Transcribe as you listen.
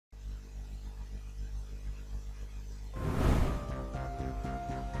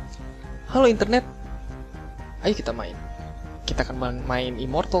Halo internet, ayo kita main. Kita akan main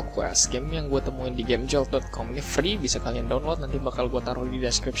Immortal Quest, game yang gue temuin di gamejolt.com. Ini free, bisa kalian download. Nanti bakal gue taruh di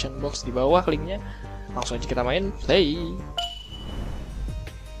description box di bawah linknya. Langsung aja kita main, play.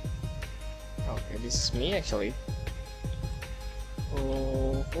 Okay, this is me actually.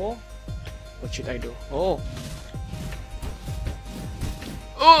 Oh, what should I do? Oh,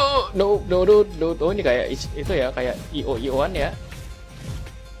 no. Oh, ini kayak itu ya, kayak IO-IOan ya.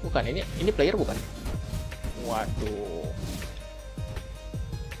 Bukan, ini player bukan? Waduh.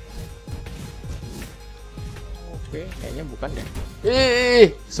 Oke, kayaknya bukan deh.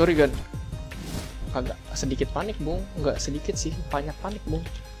 Sorry Gan. Agak sedikit panik, Bung. Enggak sedikit sih, banyak panik, Bung.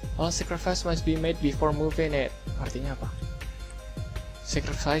 All sacrifice must be made before moving it. Artinya apa?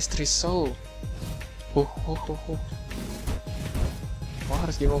 Sacrifice 3 soul. Oh,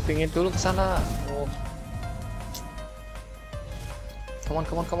 harus di moving it dulu ke sana. Oh. Come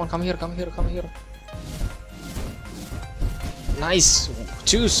on, come here. Nice,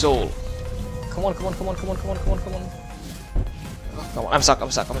 2 soul. Come on. Oh, I'm stuck.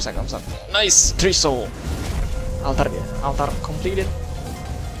 Nice, 3 soul. Altar completed.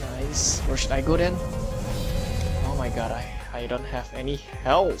 Nice. Where should I go then? Oh my god, I don't have any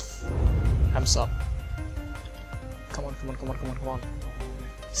health. I'm stuck. Come on.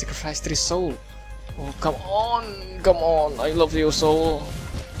 Sacrifice 3 soul. Oh, come on, I love you soul.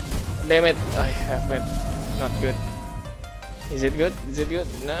 Damn it, I have it. Not good. Is it good?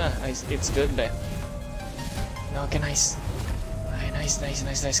 Nah, it's good then. No, okay, nice.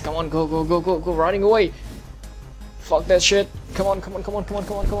 Nice. Come on, go, running away. Fuck that shit. Come on. Ooh,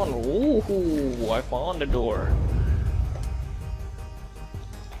 I found the door.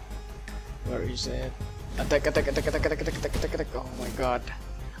 Where is it? Attack. Oh my god.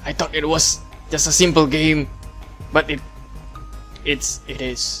 I thought it was just a simple game, but it is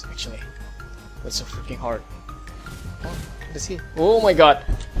actually. It's so freaking hard. Oh, let's see. Oh my god,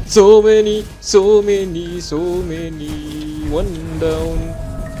 so many. One down.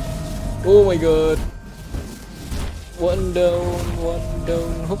 Oh my god. One down.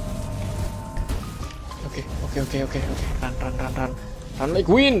 Hop. Okay. Run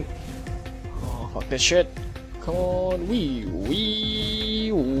like wind. Oh, fuck that shit. Come on, wee.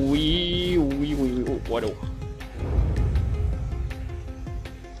 Waduh.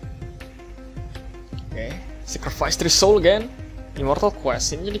 Okay, sacrifice 3 soul again. Immortal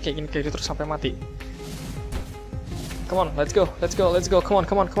Quest. Ini jadi kayak gini terus sampai mati. Come on, let's go. Come on.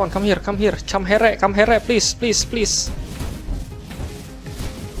 Come here. Come here, please.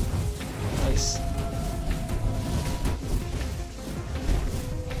 Nice.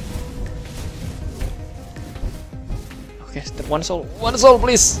 Okay, one soul,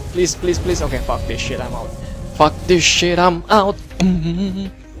 please. Okay, fuck this shit, I'm out. Okay,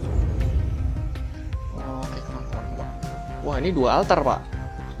 come on. Wah, ini 2 altar, Pak.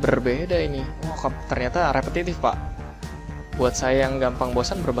 Berbeda ini. Oh, ternyata repetitif, Pak. Buat saya yang gampang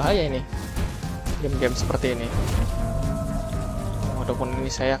bosan, berbahaya ini. Game-game seperti ini. Walaupun ini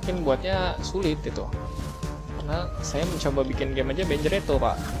saya yakin buatnya sulit itu. Karena saya mencoba bikin game aja Benjereto,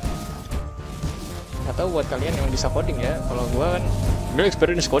 Pak. Atau buat kalian yang bisa coding ya. Kalau gua kan no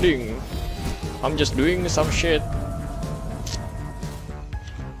experience coding. I'm just doing some shit.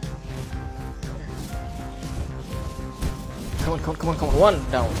 Come on. One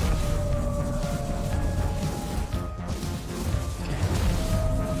down.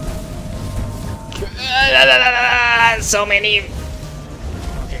 Okay. So many.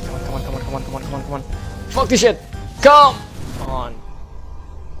 Okay, come on. Fuck this shit. Come on.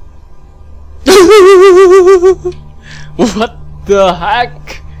 What the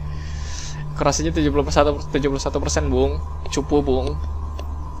heck? Kerasnya 71%, Bung. Cupu, Bung.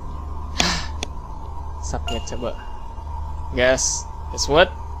 Submit coba. Guess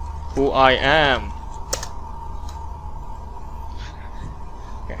what? Who I am.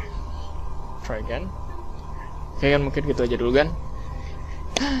 Oke. Try again. Oke, kan mungkin gitu aja dulu kan.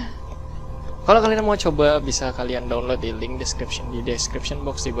 Kalau kalian mau coba, bisa kalian download di link di description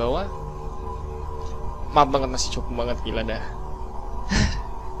box di bawah. Maaf banget, masih cukup banget, gila dah.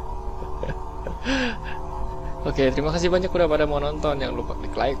 Oke, terima kasih banyak udah pada mau nonton. Jangan lupa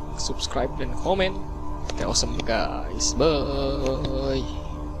klik like, subscribe, dan komen. Stay awesome guys, bye.